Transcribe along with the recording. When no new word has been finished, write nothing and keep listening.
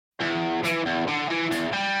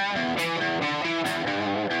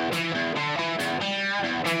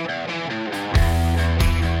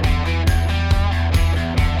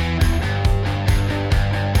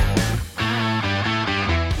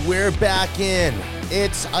We're back in.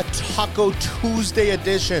 It's a Taco Tuesday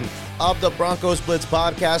edition of the Broncos Blitz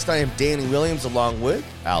podcast. I am Danny Williams along with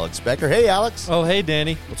Alex Becker. Hey, Alex. Oh, hey,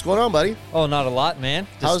 Danny. What's going on, buddy? Oh, not a lot, man.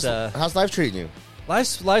 How's life treating you?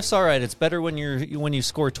 Life's all right. It's better when you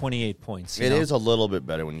score 28 points. It is a little bit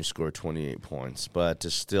better when you score 28 points, but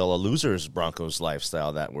it's still a loser's Broncos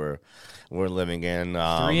lifestyle that we're living in.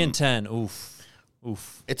 3-10.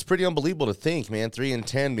 Oof. It's pretty unbelievable to think, man.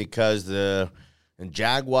 3-10 because the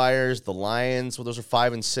Jaguars, the Lions, well, those are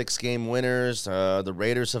 5 and 6 game winners. The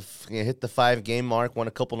Raiders have hit the 5-game mark, won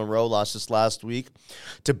a couple in a row, lost this last week.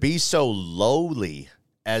 To be so lowly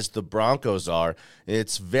as the Broncos are,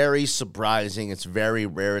 it's very surprising. It's very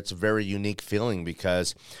rare. It's a very unique feeling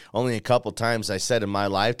because only a couple times I said in my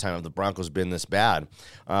lifetime have the Broncos been this bad.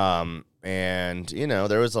 And, you know,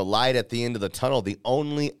 there was a light at the end of the tunnel. The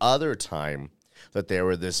only other time that they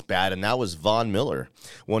were this bad, and that was Von Miller,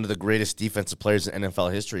 one of the greatest defensive players in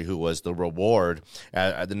NFL history, who was the reward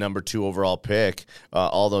at the number 2 overall pick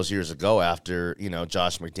all those years ago after, you know,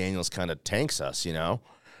 Josh McDaniels kind of tanks us, you know.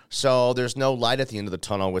 So there's no light at the end of the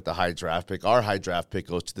tunnel with the high draft pick. Our high draft pick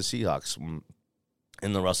goes to the Seahawks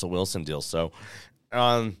in the Russell Wilson deal. So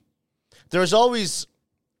there's always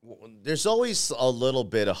a little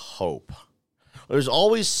bit of hope. There's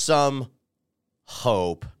always some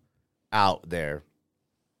hope out there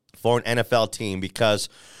for an NFL team because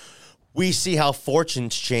we see how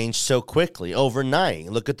fortunes change so quickly overnight.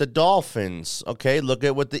 Look at the Dolphins, okay? Look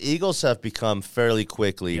at what the Eagles have become fairly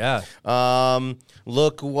quickly. Yeah.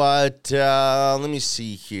 Look what, let me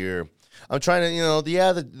see here. I'm trying to,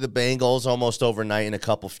 the Bengals almost overnight in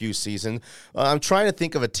a few seasons. I'm trying to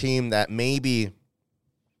think of a team that maybe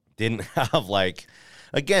didn't have,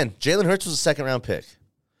 again, Jalen Hurts was a second-round pick.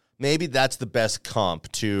 Maybe that's the best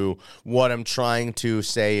comp to what I'm trying to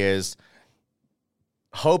say is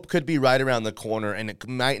hope could be right around the corner, and it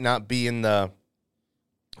might not be in the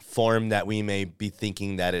form that we may be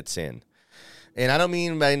thinking that it's in. And I don't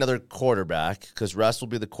mean by another quarterback, because Russ will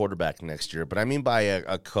be the quarterback next year, but I mean by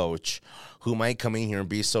a coach who might come in here and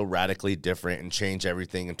be so radically different and change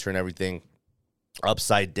everything and turn everything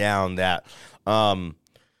upside down that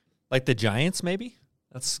like the Giants, maybe?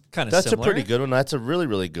 That's kind of That's similar. a pretty good one. That's a really,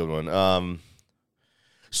 really good one.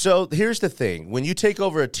 So here's the thing. When you take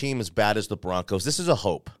over a team as bad as the Broncos, this is a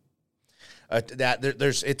hope.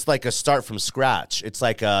 It's like a start from scratch. It's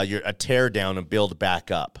like a tear down and build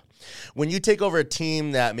back up. When you take over a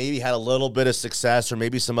team that maybe had a little bit of success or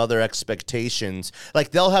maybe some other expectations,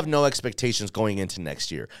 they'll have no expectations going into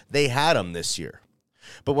next year. They had them this year.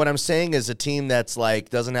 But what I'm saying is a team that's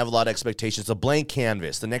doesn't have a lot of expectations, a blank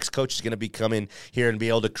canvas. The next coach is going to be coming here and be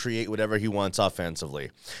able to create whatever he wants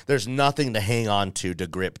offensively. There's nothing to hang on to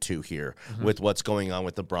grip to here with what's going on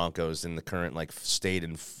with the Broncos in the current state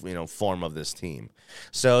and form of this team.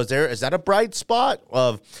 So is that a bright spot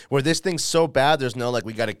of where this thing's so bad there's no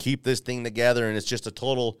we got to keep this thing together and it's just a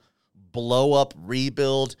total blow up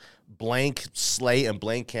rebuild, blank slate and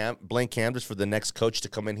blank canvas for the next coach to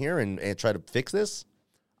come in here and try to fix this?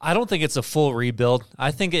 I don't think it's a full rebuild. I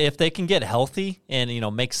think if they can get healthy and,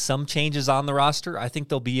 make some changes on the roster, I think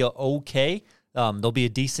they'll be okay. They'll be a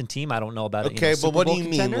decent team. I don't know about it. Okay, but what do you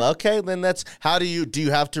mean? Okay, then that's do you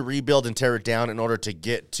have to rebuild and tear it down in order to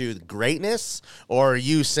get to greatness? Or are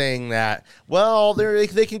you saying that,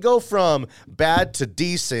 they can go from bad to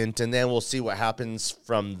decent and then we'll see what happens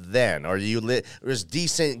from then? Are you is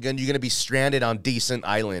decent, you're going to be stranded on decent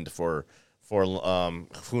island for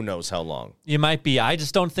who knows how long? You might be. I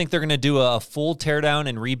just don't think they're going to do a full teardown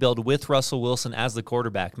and rebuild with Russell Wilson as the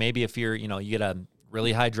quarterback. Maybe if you get a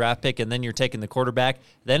really high draft pick and then you're taking the quarterback,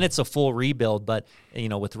 then it's a full rebuild. But,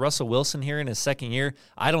 with Russell Wilson here in his second year,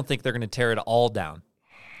 I don't think they're going to tear it all down.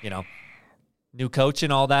 New coach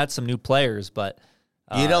and all that, some new players, but...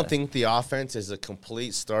 you don't think the offense is a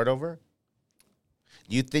complete start over?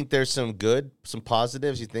 You think there's some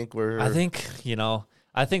positives? You think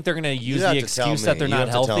I think they're going to use the excuse that they're not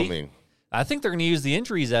healthy. I think they're going to use the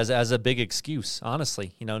injuries as a big excuse,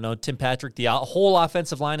 honestly. No Tim Patrick. The whole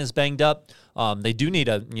offensive line is banged up. They do need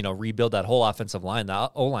to, rebuild that whole offensive line.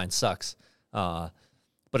 The O-line sucks. But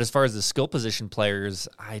as far as the skill position players,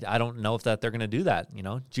 I don't know if that they're going to do that.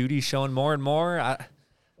 Jeudy's showing more and more.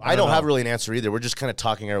 I don't have really an answer either. We're just kind of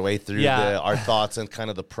talking our way through our thoughts and kind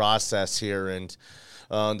of the process here and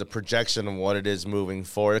the projection of what it is moving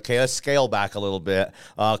forward. Okay, let's scale back a little bit.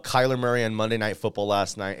 Kyler Murray on Monday Night Football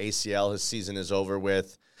last night, ACL, his season is over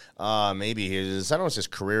with. Maybe I don't know if his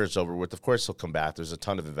career is over with. Of course, he'll come back. There's a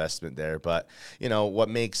ton of investment there. But, what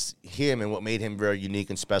makes him and what made him very unique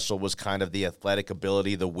and special was kind of the athletic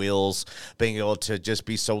ability, the wheels, being able to just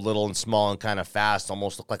be so little and small and kind of fast,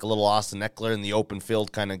 almost look like a little Austin Eckler in the open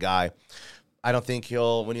field kind of guy. I don't think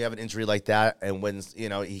when you have an injury like that and when,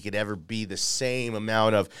 he could ever be the same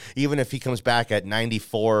amount of, even if he comes back at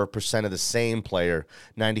 94% of the same player,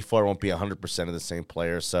 94 won't be 100% of the same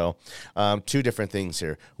player. So 2 different things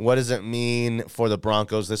here. What does it mean for the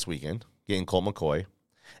Broncos this weekend, getting Colt McCoy?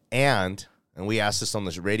 And we asked this on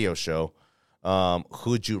the radio show,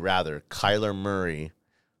 who'd you rather, Kyler Murray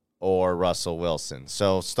or Russell Wilson?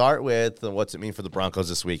 So start with what's it mean for the Broncos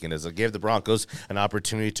this weekend? Does it give the Broncos an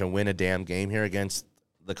opportunity to win a damn game here against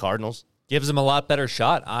the Cardinals? Gives them a lot better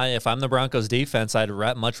shot. If I'm the Broncos defense, I'd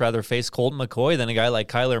much rather face Colt McCoy than a guy like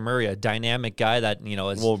Kyler Murray, a dynamic guy that,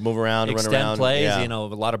 will move around and run around. Plays, yeah. A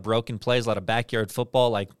lot of broken plays, a lot of backyard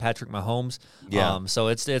football like Patrick Mahomes. Yeah. So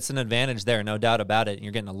it's an advantage there, no doubt about it.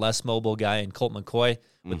 You're getting a less mobile guy in Colt McCoy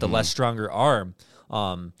with the less stronger arm.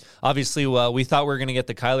 Obviously, we thought we were going to get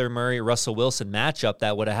the Kyler Murray-Russell Wilson matchup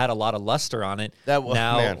that would have had a lot of luster on it.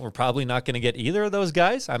 We're probably not going to get either of those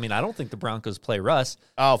guys. I mean, I don't think the Broncos play Russ.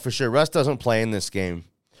 Oh, for sure. Russ doesn't play in this game.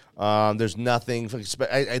 There's nothing.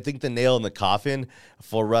 I think the nail in the coffin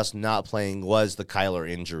for Russ not playing was the Kyler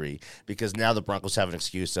injury, because now the Broncos have an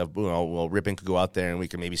excuse of, Rippon could go out there and we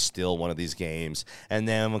can maybe steal one of these games. And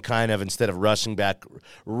then kind of, instead of rushing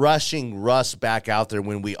Russ back out there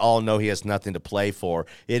when we all know he has nothing to play for,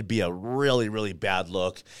 it'd be a really, really bad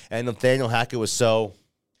look. And Nathaniel Hackett was so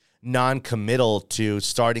non-committal to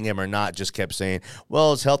starting him or not, just kept saying,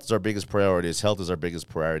 well, his health is our biggest priority.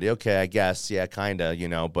 Okay, I guess, yeah, kind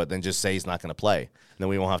of, but then just say he's not going to play. And then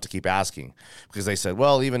we won't have to keep asking. Because they said,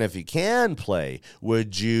 well, even if he can play,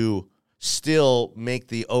 would you still make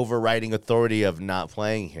the overriding authority of not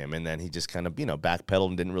playing him? And then he just kind of, backpedaled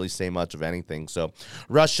and didn't really say much of anything. So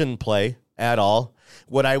Russ shouldn't play at all.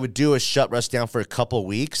 What I would do is shut Russ down for a couple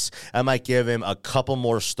weeks. I might give him a couple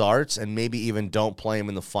more starts and maybe even don't play him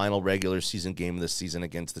in the final regular season game of this season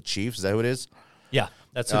against the Chiefs. Is that who it is? Yeah,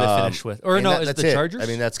 that's who they finished with. Or no, is it the Chargers? I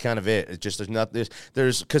mean, that's kind of it. It's just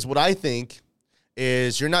there's because what I think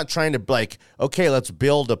is you're not trying to okay, let's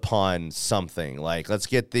build upon something. Let's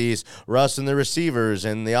get these Russ and the receivers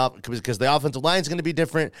and because the offensive line is going to be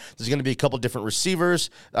different. There's going to be a couple different receivers,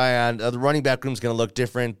 and the running back room is going to look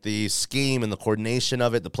different. The scheme and the coordination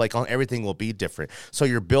of it, the play call, everything will be different. So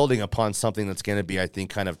you're building upon something that's going to be, I think,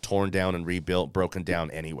 kind of torn down and rebuilt, broken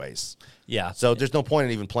down anyways. Yeah. So there's no point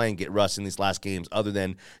in even playing Get Russ in these last games other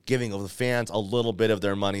than giving the fans a little bit of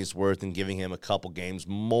their money's worth and giving him a couple games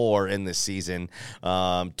more in this season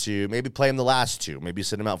to maybe play him the last 2, maybe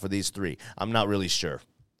sit him out for these 3. I'm not really sure.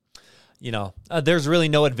 There's really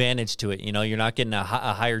no advantage to it. You're not getting a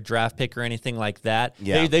higher draft pick or anything like that.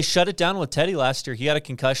 Yeah. They shut it down with Teddy last year. He had a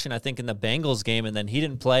concussion, I think, in the Bengals game, and then he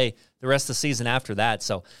didn't play the rest of the season after that.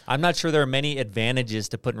 So I'm not sure there are many advantages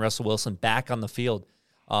to putting Russell Wilson back on the field.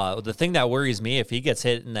 The thing that worries me, if he gets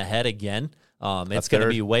hit in the head again, it's going to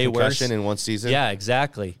be way worse. In one season? Yeah,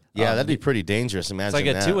 exactly. Yeah, that'd be pretty dangerous. Imagine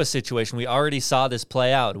it's like a Tua situation. We already saw this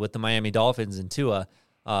play out with the Miami Dolphins and Tua.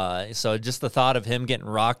 So just the thought of him getting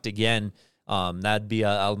rocked again, that'd be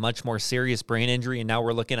a much more serious brain injury, and now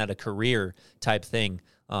we're looking at a career type thing.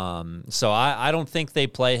 So I don't think they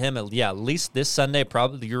play him. At least this Sunday.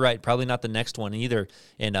 Probably, you're right. Probably not the next one either.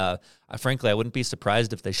 And frankly, I wouldn't be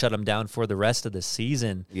surprised if they shut him down for the rest of the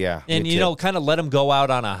season. Yeah, and kind of let him go out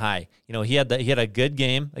on a high. He had a good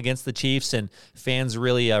game against the Chiefs, and fans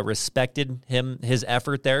really respected his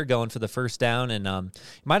effort there, going for the first down. And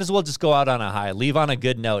might as well just go out on a high, leave on a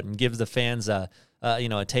good note, and give the fans a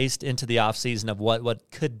taste into the offseason of what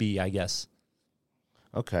could be, I guess.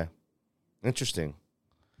 Okay, interesting.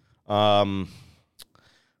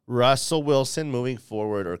 Russell Wilson moving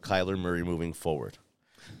forward or Kyler Murray moving forward?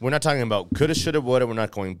 We're not talking about coulda, shoulda, woulda. We're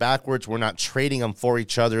not going backwards. We're not trading them for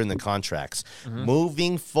each other in the contracts. Mm-hmm.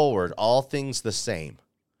 Moving forward, all things the same.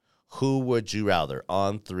 Who would you rather?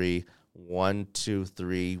 On 3, 1, 2,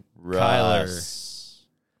 3, Russ.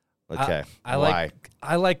 Kyler. Okay. Why?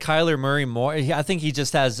 I like Kyler Murray more. I think he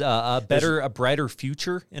just has a brighter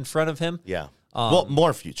future in front of him. Yeah.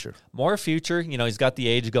 More future. More future. He's got the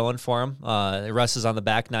age going for him. Russ is on the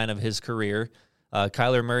back 9 of his career.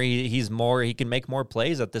 Kyler Murray, he can make more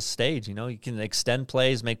plays at this stage. He can extend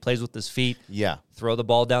plays, make plays with his feet. Yeah. Throw the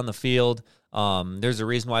ball down the field. There's a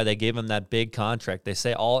reason why they gave him that big contract. They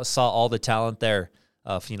saw all the talent there.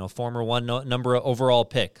 Former 1 number overall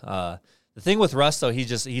pick. The thing with Russ, though,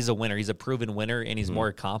 he's a winner. He's a proven winner, and he's more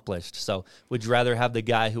accomplished. So would you rather have the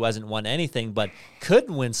guy who hasn't won anything but could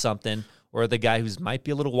win something, or the guy who's might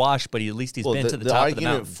be a little washed, but at least he's been to the top of the mountain. The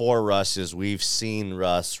argument for Russ is we've seen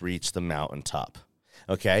Russ reach the mountaintop.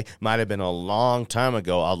 Okay, might have been a long time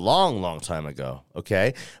ago, a long time ago,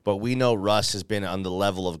 okay? But we know Russ has been on the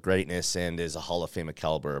level of greatness and is a Hall of Fame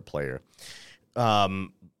caliber player.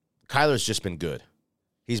 Kyler's just been good.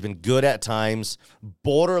 He's been good at times,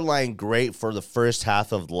 borderline great for the first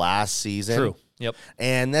half of last season. True. Yep.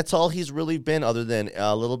 And that's all he's really been, other than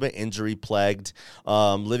a little bit injury-plagued,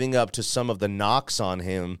 living up to some of the knocks on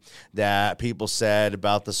him that people said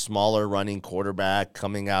about the smaller running quarterback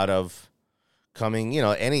coming, any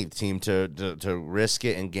team to risk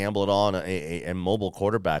it and gamble it on a mobile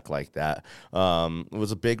quarterback like that. It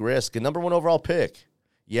was a big risk. A number 1 overall pick.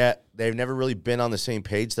 Yet they've never really been on the same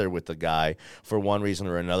page there with the guy for one reason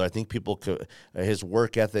or another. I think his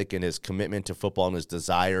work ethic and his commitment to football and his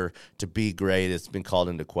desire to be great has been called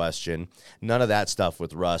into question. None of that stuff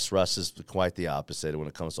with Russ. Russ is quite the opposite when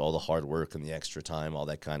it comes to all the hard work and the extra time, all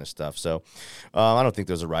that kind of stuff. So I don't think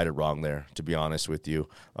there's a right or wrong there, to be honest with you.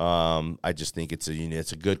 I just think it's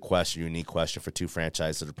a good question, unique question for two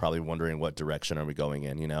franchises that are probably wondering what direction are we going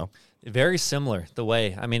in, Very similar the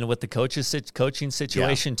way. I mean, with the coaching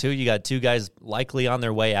situation, too, you got two guys likely on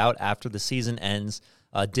their way out after the season ends.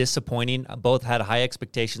 Disappointing. Both had high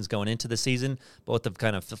expectations going into the season. Both have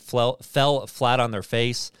kind of fell flat on their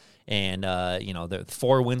face. And, the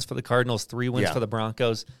 4 wins for the Cardinals, 3 wins for the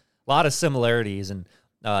Broncos. A lot of similarities. And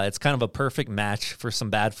it's kind of a perfect match for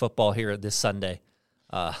some bad football here this Sunday.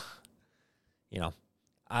 I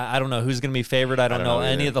don't know who's going to be favored. I don't know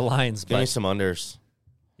any of the lines. Give me some unders.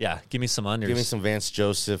 Yeah, give me some unders. Give me some Vance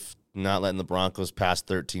Joseph not letting the Broncos pass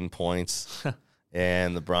 13 points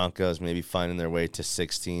and the Broncos maybe finding their way to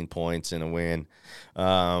 16 points in a win.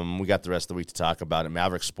 We got the rest of the week to talk about it.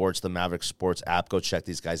 Maverick Sports, the Maverick Sports app. Go check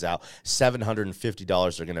these guys out.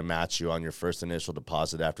 $750 they're going to match you on your first initial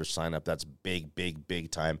deposit after sign up. That's big, big, big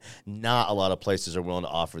time. Not a lot of places are willing to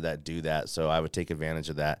offer that, do that. So I would take advantage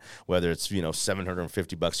of that, whether it's,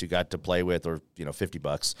 $750 you got to play with or,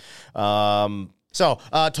 $50. So,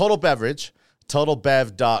 Total Beverage,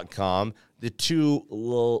 TotalBev.com, the two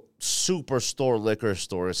little superstore liquor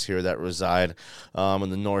stores here that reside on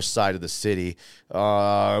the north side of the city.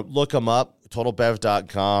 Look them up,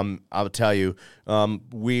 TotalBev.com. I'll tell you,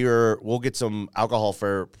 we'll get some alcohol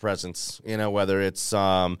for presents, whether it's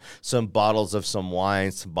some bottles of some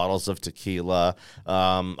wines, some bottles of tequila,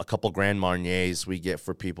 a couple Grand Marniers we get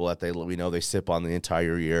for people that we know they sip on the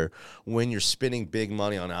entire year. When you're spending big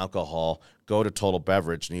money on alcohol, go to Total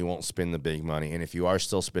Beverage and you won't spend the big money. And if you are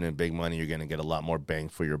still spending big money, you're going to get a lot more bang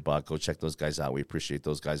for your buck. Go check those guys out. We appreciate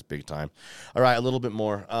those guys big time. All right, a little bit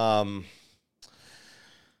more.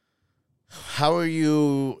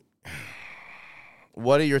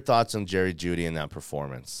 What are your thoughts on Jerry Jeudy in that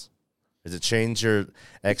performance? Does it change your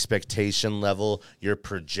expectation level, your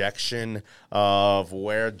projection of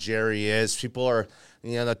where Jerry is? People are,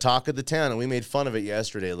 the talk of the town, and we made fun of it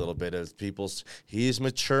yesterday a little bit of he's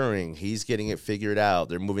maturing, he's getting it figured out,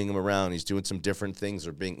 they're moving him around, he's doing some different things,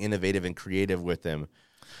 they're being innovative and creative with him.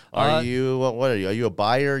 What are you? Are you a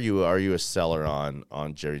buyer? Are you a seller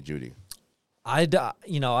on Jerry Jeudy?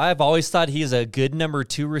 I've always thought he's a good number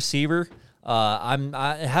 2 receiver.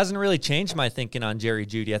 It hasn't really changed my thinking on Jerry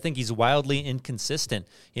Jeudy. I think he's wildly inconsistent.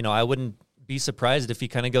 I wouldn't be surprised if he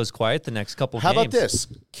kind of goes quiet the next couple games. How about this?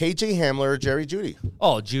 KJ Hamler or Jerry Jeudy?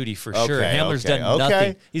 Oh, Jeudy for sure. Hamler's done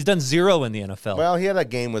nothing. He's done 0 in the NFL. Well, he had a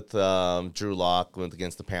game with Drew Lock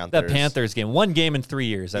against the Panthers. That Panthers game. 1 game in 3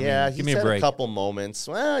 years. Give me a break. A couple moments.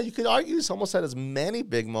 Well, you could argue he's almost had as many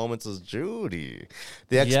big moments as Jeudy.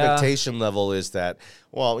 The expectation level is that,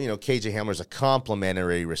 KJ Hamler's a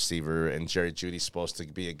complimentary receiver, and Jerry Judy's supposed to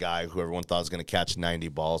be a guy who everyone thought was going to catch 90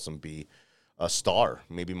 balls and be a star,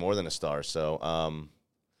 maybe more than a star. So,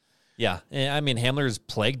 Hamler's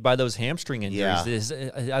plagued by those hamstring injuries.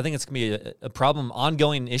 Yeah. I think it's going to be a problem,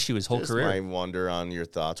 ongoing issue his whole career. I wonder on your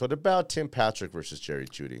thoughts. What about Tim Patrick versus Jerry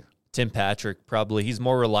Jeudy? Tim Patrick, probably. He's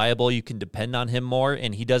more reliable. You can depend on him more,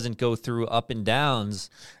 and he doesn't go through up and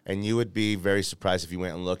downs. And you would be very surprised if you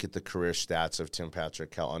went and look at the career stats of Tim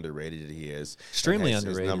Patrick, how underrated he is. Extremely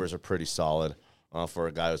underrated. His numbers are pretty solid. For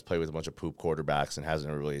a guy who's played with a bunch of poop quarterbacks and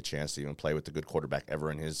hasn't really a chance to even play with a good quarterback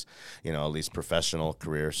ever in his, at least professional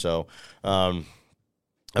career. So,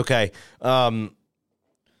 okay.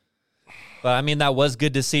 But, that was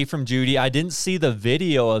good to see from Jeudy. I didn't see the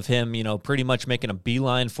video of him, pretty much making a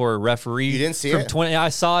beeline for a referee. You didn't see it? I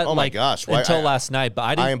saw it until last night.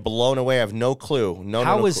 But I am blown away. I have no clue.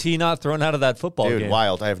 How was he not thrown out of that football game? Dude,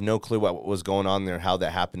 wild. I have no clue what was going on there, how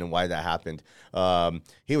that happened, and why that happened.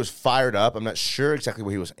 He was fired up. I'm not sure exactly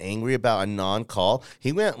what he was angry about, a non-call.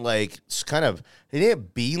 He went kind of He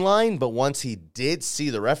didn't beeline, but once he did see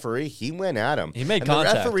the referee, he went at him. He made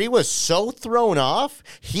contact. The referee was so thrown off,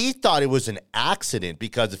 he thought it was an accident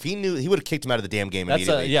because if he knew, he would have kicked him out of the damn game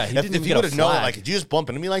immediately. He didn't even get a flag. If he would have known, like, did you just bump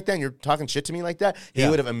into me like that and you're talking shit to me like that? He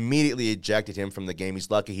would have immediately ejected him from the game.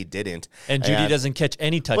 He's lucky he didn't. And Jeudy doesn't catch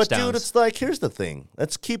any touchdowns. But, dude, it's like, here's the thing.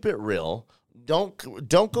 Let's keep it real. Don't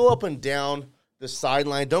go up and down the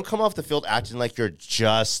sideline. Don't come off the field acting like you're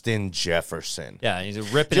Justin Jefferson. Yeah, he's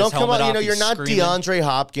ripping his helmet off. You're not screaming. DeAndre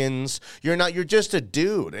Hopkins. You're just a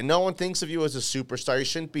dude, and no one thinks of you as a superstar. You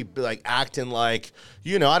shouldn't be like acting like,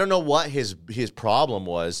 I don't know what his problem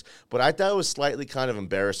was, but I thought it was slightly kind of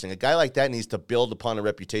embarrassing. A guy like that needs to build upon a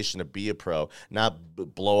reputation to be a pro, not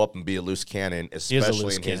blow up and be a loose cannon,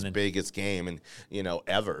 especially in his biggest game and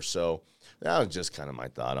ever. So that was just kind of my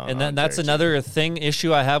thought on it. And then that's another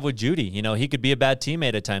issue I have with Jeudy. He could be a bad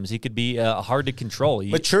teammate at times. He could be hard to control.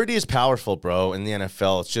 Maturity is powerful, bro, in the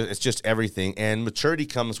NFL. It's just everything. And maturity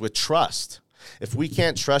comes with trust. If we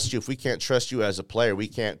can't trust you as a player, we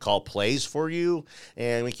can't call plays for you,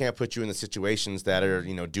 and we can't put you in the situations that are,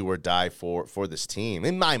 do or die for this team.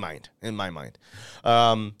 In my mind.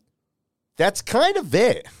 That's kind of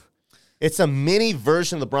it. It's a mini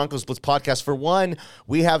version of the Broncos Blitz podcast. For one,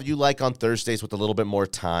 we have you on Thursdays with a little bit more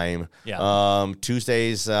time. Yeah.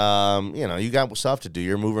 Tuesdays, you got stuff to do.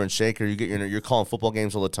 You're a mover and shaker. You're calling football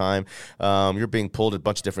games all the time. You're being pulled a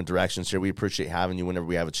bunch of different directions here. We appreciate having you whenever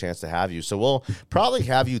we have a chance to have you. So we'll probably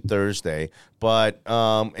have you Thursday. But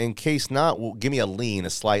in case not, give me a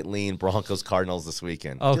slight lean Broncos Cardinals this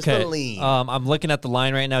weekend. Okay. Just a lean. I'm looking at the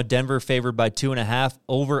line right now. Denver favored by 2.5.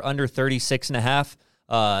 Over under 36.5.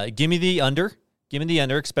 Give me the under. Give me the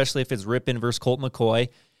under, especially if it's Rippin versus Colt McCoy.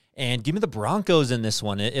 And give me the Broncos in this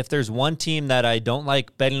one. If there's one team that I don't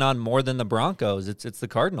like betting on more than the Broncos, it's the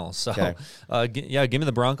Cardinals. So, give me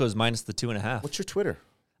the Broncos minus the 2.5. What's your Twitter?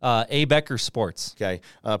 A. Becker Sports. Okay.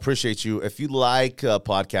 Appreciate you. If you like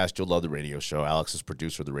podcast, you'll love the radio show. Alex is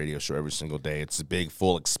producer of the radio show every single day. It's a big,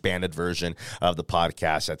 full, expanded version of the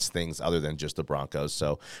podcast. That's things other than just the Broncos.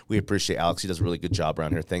 So we appreciate Alex. He does a really good job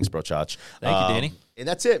around here. Thanks, bro, Chach. Thank you, Danny. And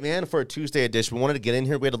that's it, man, for a Tuesday edition. We wanted to get in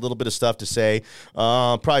here. We had a little bit of stuff to say.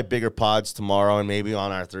 Probably bigger pods tomorrow and maybe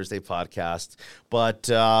on our Thursday podcast. But,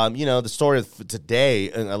 the story of today,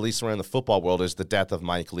 at least around the football world, is the death of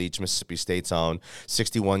Mike Leach, Mississippi State's own,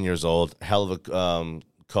 61 years old, hell of a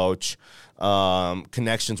coach.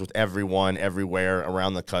 Connections with everyone, everywhere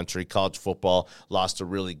around the country. College football lost a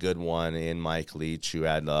really good one in Mike Leach, who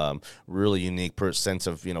had really unique sense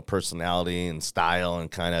of personality and style and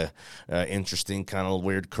kind of interesting, kind of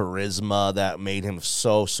weird charisma that made him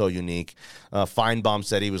so unique. Feinbaum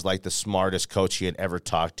said he was like the smartest coach he had ever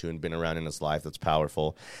talked to and been around in his life. That's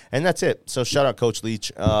powerful, and that's it. So shout out Coach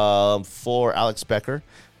Leach. For Alex Becker.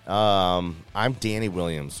 I'm Danny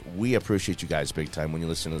Williams. We appreciate you guys big time when you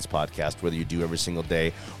listen to this podcast, whether you do every single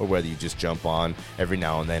day or whether you just jump on every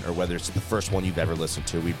now and then or whether it's the first one you've ever listened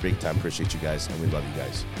to. We big time appreciate you guys and we love you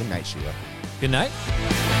guys. Good night, Sheila. Good night.